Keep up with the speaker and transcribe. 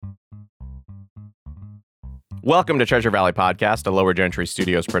Welcome to Treasure Valley Podcast, a Lower Gentry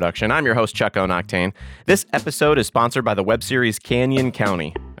Studios production. I'm your host, Chuck O'Noctane. This episode is sponsored by the web series Canyon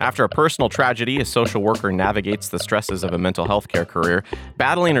County. After a personal tragedy, a social worker navigates the stresses of a mental health care career.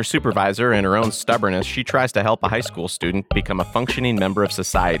 Battling her supervisor and her own stubbornness, she tries to help a high school student become a functioning member of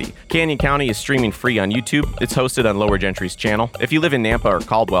society. Canyon County is streaming free on YouTube. It's hosted on Lower Gentry's channel. If you live in Nampa or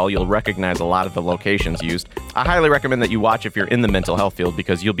Caldwell, you'll recognize a lot of the locations used. I highly recommend that you watch if you're in the mental health field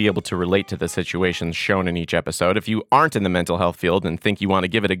because you'll be able to relate to the situations shown in each episode. If you aren't in the mental health field and think you want to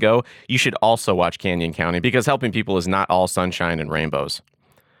give it a go, you should also watch Canyon County because helping people is not all sunshine and rainbows.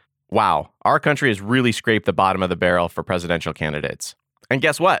 Wow, our country has really scraped the bottom of the barrel for presidential candidates. And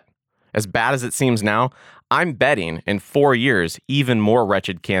guess what? As bad as it seems now, I'm betting in 4 years, even more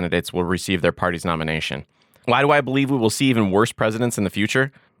wretched candidates will receive their party's nomination. Why do I believe we will see even worse presidents in the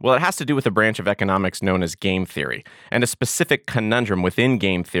future? Well, it has to do with a branch of economics known as game theory, and a specific conundrum within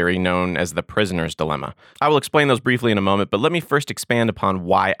game theory known as the prisoner's dilemma. I will explain those briefly in a moment, but let me first expand upon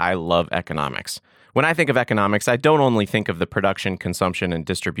why I love economics. When I think of economics, I don't only think of the production, consumption, and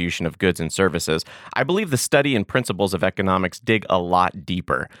distribution of goods and services. I believe the study and principles of economics dig a lot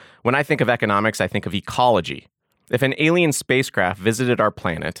deeper. When I think of economics, I think of ecology. If an alien spacecraft visited our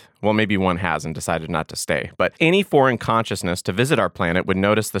planet, well, maybe one has and decided not to stay, but any foreign consciousness to visit our planet would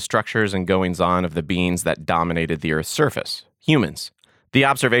notice the structures and goings-on of the beings that dominated the Earth's surface, humans. The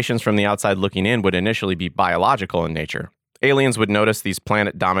observations from the outside looking in would initially be biological in nature. Aliens would notice these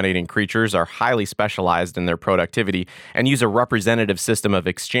planet-dominating creatures are highly specialized in their productivity and use a representative system of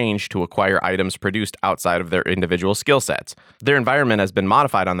exchange to acquire items produced outside of their individual skill sets. Their environment has been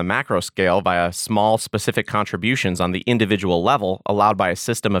modified on the macro scale via small, specific contributions on the individual level, allowed by a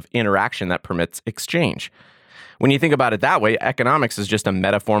system of interaction that permits exchange. When you think about it that way, economics is just a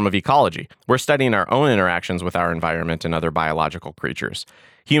metaform of ecology. We're studying our own interactions with our environment and other biological creatures.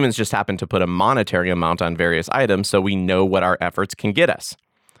 Humans just happen to put a monetary amount on various items so we know what our efforts can get us.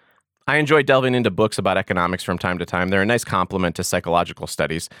 I enjoy delving into books about economics from time to time. They're a nice complement to psychological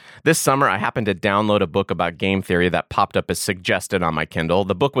studies. This summer, I happened to download a book about game theory that popped up as suggested on my Kindle.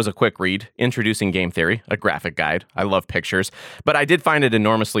 The book was a quick read, Introducing Game Theory, a graphic guide. I love pictures, but I did find it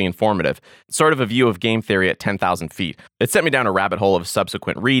enormously informative. Sort of a view of game theory at 10,000 feet. It sent me down a rabbit hole of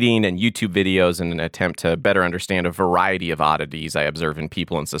subsequent reading and YouTube videos in an attempt to better understand a variety of oddities I observe in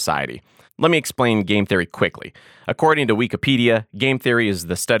people and society. Let me explain game theory quickly. According to Wikipedia, game theory is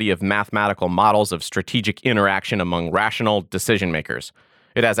the study of mathematical models of strategic interaction among rational decision makers.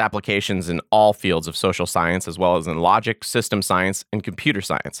 It has applications in all fields of social science, as well as in logic, system science, and computer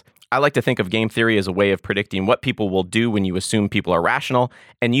science. I like to think of game theory as a way of predicting what people will do when you assume people are rational,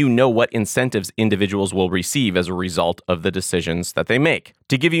 and you know what incentives individuals will receive as a result of the decisions that they make.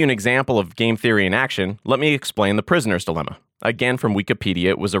 To give you an example of game theory in action, let me explain the prisoner's dilemma. Again, from Wikipedia,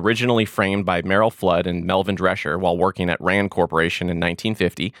 it was originally framed by Merrill Flood and Melvin Drescher while working at Rand Corporation in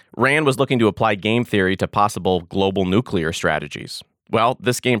 1950. Rand was looking to apply game theory to possible global nuclear strategies. Well,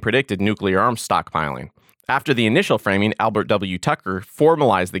 this game predicted nuclear arms stockpiling. After the initial framing, Albert W. Tucker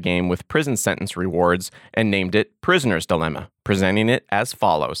formalized the game with prison sentence rewards and named it Prisoner's Dilemma, presenting it as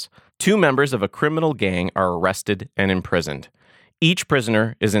follows. 2 members of a criminal gang are arrested and imprisoned. Each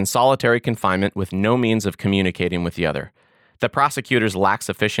prisoner is in solitary confinement with no means of communicating with the other. The prosecutors lack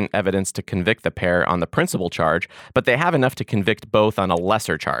sufficient evidence to convict the pair on the principal charge, but they have enough to convict both on a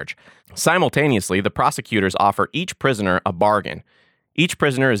lesser charge. Simultaneously, the prosecutors offer each prisoner a bargain. Each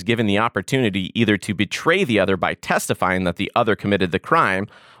prisoner is given the opportunity either to betray the other by testifying that the other committed the crime,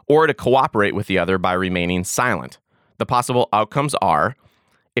 or to cooperate with the other by remaining silent. The possible outcomes are,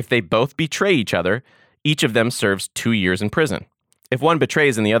 if they both betray each other, each of them serves 2 years in prison. If one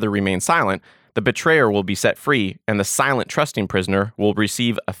betrays and the other remains silent, the betrayer will be set free, and the silent, trusting prisoner will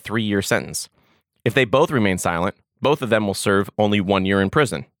receive a 3-year sentence. If they both remain silent, both of them will serve only 1 year in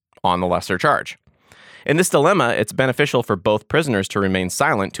prison, on the lesser charge. In this dilemma, it's beneficial for both prisoners to remain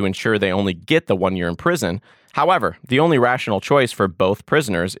silent to ensure they only get the 1 year in prison. However, the only rational choice for both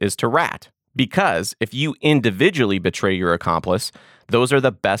prisoners is to rat, because if you individually betray your accomplice, those are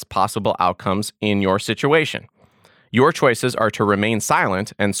the best possible outcomes in your situation. Your choices are to remain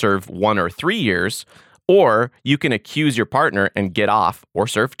silent and serve 1 or 3 years, or you can accuse your partner and get off or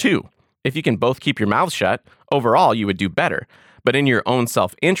serve 2. If you can both keep your mouths shut, overall you would do better. But in your own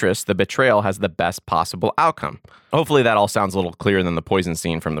self-interest, the betrayal has the best possible outcome. Hopefully that all sounds a little clearer than the poison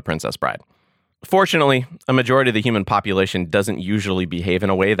scene from The Princess Bride. Fortunately, a majority of the human population doesn't usually behave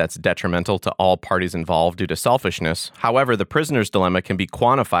in a way that's detrimental to all parties involved due to selfishness. However, the prisoner's dilemma can be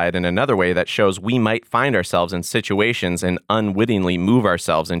quantified in another way that shows we might find ourselves in situations and unwittingly move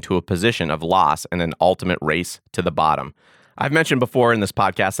ourselves into a position of loss and an ultimate race to the bottom. I've mentioned before in this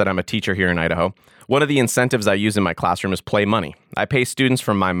podcast that I'm a teacher here in Idaho. One of the incentives I use in my classroom is play money. I pay students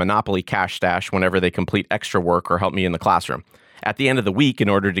from my Monopoly cash stash whenever they complete extra work or help me in the classroom. At the end of the week, in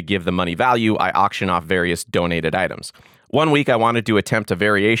order to give the money value, I auction off various donated items. One week, I wanted to attempt a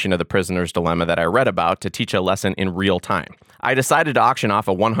variation of the prisoner's dilemma that I read about to teach a lesson in real time. I decided to auction off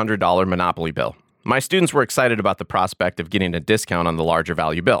a $100 Monopoly bill. My students were excited about the prospect of getting a discount on the larger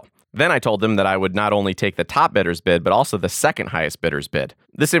value bill. Then I told them that I would not only take the top bidder's bid, but also the second highest bidder's bid.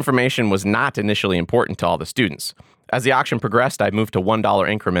 This information was not initially important to all the students. As the auction progressed, I moved to $1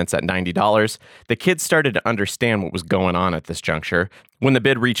 increments at $90. The kids started to understand what was going on at this juncture. When the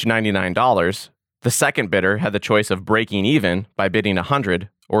bid reached $99, the second bidder had the choice of breaking even by bidding $100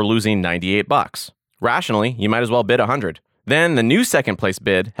 or losing $98. Rationally, you might as well bid $100. Then the new second place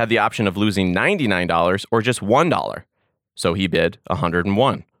bid had the option of losing $99 or just $1. So he bid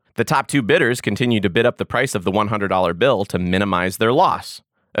 $101. The top two bidders continued to bid up the price of the $100 bill to minimize their loss.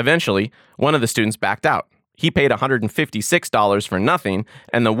 Eventually, one of the students backed out. He paid $156 for nothing,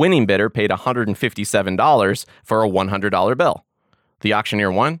 and the winning bidder paid $157 for a $100 bill. The auctioneer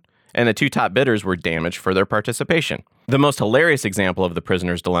won, and the two top bidders were damaged for their participation. The most hilarious example of the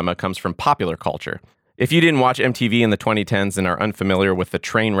prisoner's dilemma comes from popular culture. If you didn't watch MTV in the 2010s and are unfamiliar with the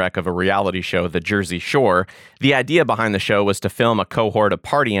train wreck of a reality show, The Jersey Shore, the idea behind the show was to film a cohort of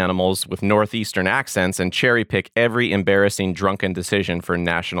party animals with Northeastern accents and cherry-pick every embarrassing drunken decision for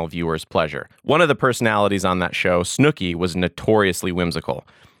national viewers' pleasure. One of the personalities on that show, Snooki, was notoriously whimsical.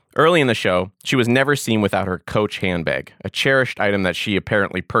 Early in the show, she was never seen without her Coach handbag, a cherished item that she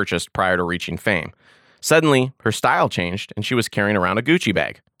apparently purchased prior to reaching fame. Suddenly, her style changed, and she was carrying around a Gucci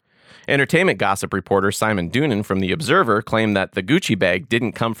bag. Entertainment gossip reporter Simon Doonan from The Observer claimed that the Gucci bag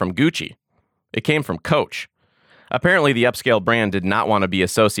didn't come from Gucci. It came from Coach. Apparently, the upscale brand did not want to be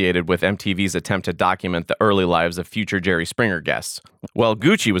associated with MTV's attempt to document the early lives of future Jerry Springer guests. Well,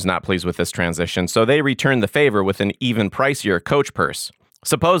 Gucci was not pleased with this transition, so they returned the favor with an even pricier Coach purse.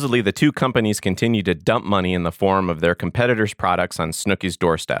 Supposedly, the two companies continued to dump money in the form of their competitors' products on Snooki's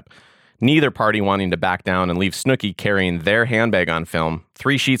doorstep. Neither party wanting to back down and leave Snooki carrying their handbag on film,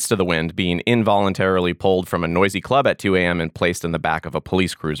 3 sheets to the wind, being involuntarily pulled from a noisy club at 2 a.m. and placed in the back of a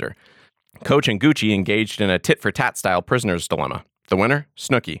police cruiser. Coach and Gucci engaged in a tit-for-tat style prisoner's dilemma. The winner?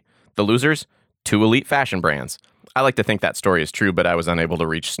 Snooki. The losers? 2 elite fashion brands. I like to think that story is true, but I was unable to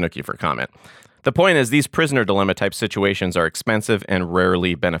reach Snooki for comment. The point is, these prisoner dilemma type situations are expensive and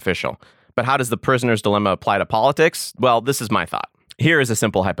rarely beneficial. But how does the prisoner's dilemma apply to politics? Well, this is my thought. Here is a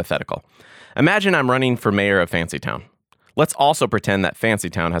simple hypothetical. Imagine I'm running for mayor of Fancytown. Let's also pretend that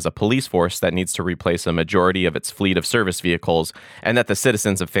Fancytown has a police force that needs to replace a majority of its fleet of service vehicles and that the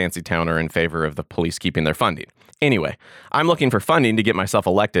citizens of Fancytown are in favor of the police keeping their funding. Anyway, I'm looking for funding to get myself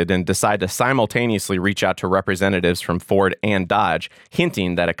elected and decide to simultaneously reach out to representatives from Ford and Dodge,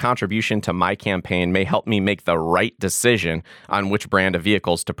 hinting that a contribution to my campaign may help me make the right decision on which brand of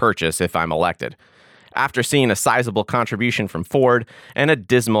vehicles to purchase if I'm elected. After seeing a sizable contribution from Ford and a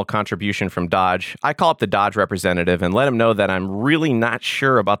dismal contribution from Dodge, I call up the Dodge representative and let him know that I'm really not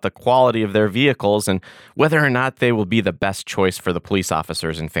sure about the quality of their vehicles and whether or not they will be the best choice for the police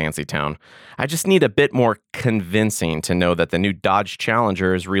officers in Fancytown. I just need a bit more convincing to know that the new Dodge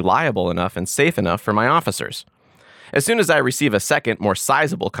Challenger is reliable enough and safe enough for my officers. As soon as I receive a second, more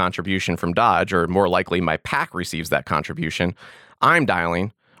sizable contribution from Dodge, or more likely my PAC receives that contribution, I'm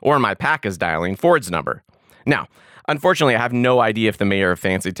dialing, or my PAC is dialing, Ford's number. Now, unfortunately, I have no idea if the mayor of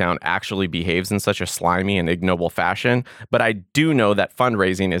Fancytown actually behaves in such a slimy and ignoble fashion, but I do know that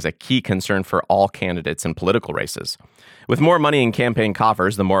fundraising is a key concern for all candidates in political races. With more money in campaign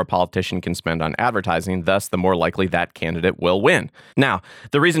coffers, the more a politician can spend on advertising, thus the more likely that candidate will win. Now,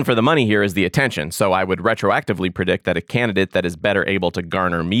 the reason for the money here is the attention, so I would retroactively predict that a candidate that is better able to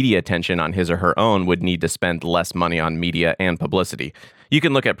garner media attention on his or her own would need to spend less money on media and publicity. You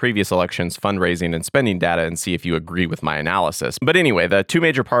can look at previous elections' fundraising and spending data and see if you agree with my analysis. But anyway, the two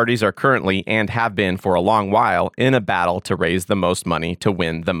major parties are currently, and have been for a long while, in a battle to raise the most money to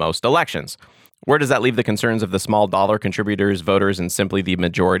win the most elections. Where does that leave the concerns of the small dollar contributors, voters, and simply the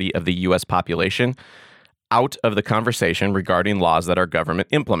majority of the U.S. population? Out of the conversation regarding laws that our government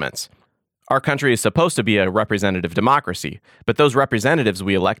implements. Our country is supposed to be a representative democracy, but those representatives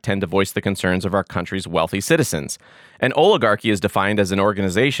we elect tend to voice the concerns of our country's wealthy citizens. An oligarchy is defined as an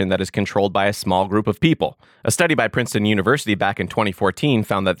organization that is controlled by a small group of people. A study by Princeton University back in 2014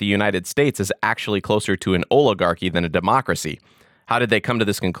 found that the United States is actually closer to an oligarchy than a democracy. How did they come to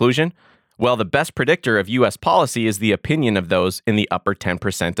this conclusion? Well, the best predictor of U.S. policy is the opinion of those in the upper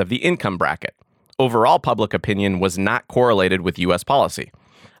 10% of the income bracket. Overall public opinion was not correlated with U.S. policy.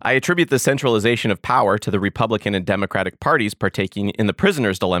 I attribute the centralization of power to the Republican and Democratic parties partaking in the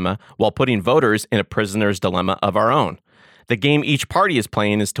prisoner's dilemma while putting voters in a prisoner's dilemma of our own. The game each party is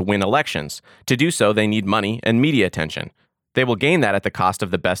playing is to win elections. To do so, they need money and media attention. They will gain that at the cost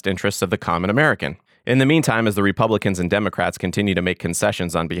of the best interests of the common American. In the meantime, as the Republicans and Democrats continue to make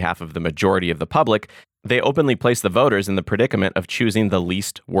concessions on behalf of the majority of the public, they openly place the voters in the predicament of choosing the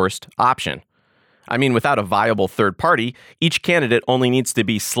least worst option. I mean, without a viable third party, each candidate only needs to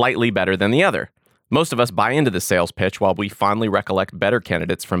be slightly better than the other. Most of us buy into the sales pitch while we fondly recollect better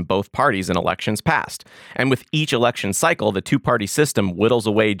candidates from both parties in elections past. And with each election cycle, the two-party system whittles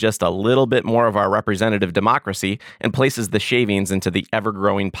away just a little bit more of our representative democracy and places the shavings into the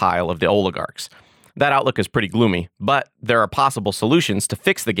ever-growing pile of the oligarchs. That outlook is pretty gloomy, but there are possible solutions to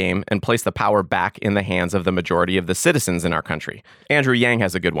fix the game and place the power back in the hands of the majority of the citizens in our country. Andrew Yang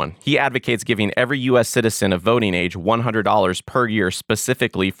has a good one. He advocates giving every U.S. citizen of voting age $100 per year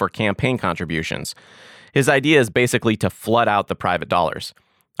specifically for campaign contributions. His idea is basically to flood out the private dollars.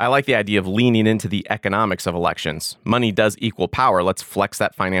 I like the idea of leaning into the economics of elections. Money does equal power. Let's flex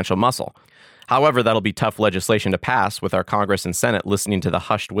that financial muscle. However, that'll be tough legislation to pass with our Congress and Senate listening to the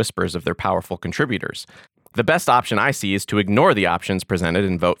hushed whispers of their powerful contributors. The best option I see is to ignore the options presented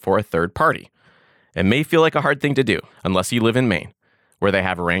and vote for a third party. It may feel like a hard thing to do, unless you live in Maine, where they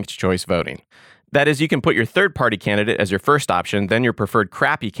have ranked choice voting. That is, you can put your third party candidate as your first option, then your preferred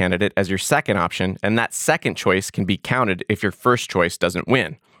crappy candidate as your second option, and that second choice can be counted if your first choice doesn't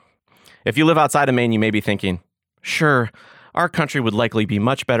win. If you live outside of Maine, you may be thinking, sure, our country would likely be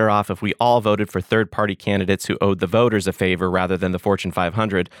much better off if we all voted for third-party candidates who owed the voters a favor rather than the Fortune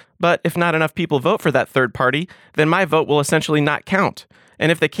 500. But if not enough people vote for that third party, then my vote will essentially not count.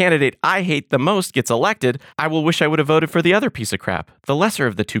 And if the candidate I hate the most gets elected, I will wish I would have voted for the other piece of crap, the lesser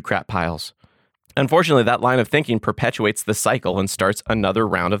of the two crap piles. Unfortunately, that line of thinking perpetuates the cycle and starts another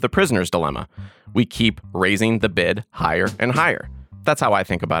round of the prisoner's dilemma. We keep raising the bid higher and higher. That's how I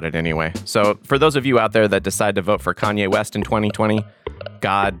think about it anyway. So for those of you out there that decide to vote for Kanye West in 2020,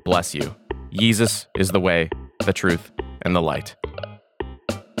 God bless you. Jesus is the way, the truth, and the light.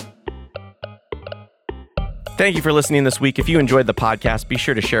 Thank you for listening this week. If you enjoyed the podcast, be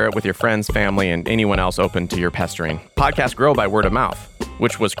sure to share it with your friends, family, and anyone else open to your pestering. Podcasts grow by word of mouth,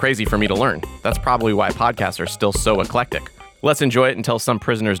 which was crazy for me to learn. That's probably why podcasts are still so eclectic. Let's enjoy it until some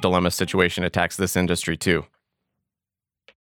prisoner's dilemma situation attacks this industry too.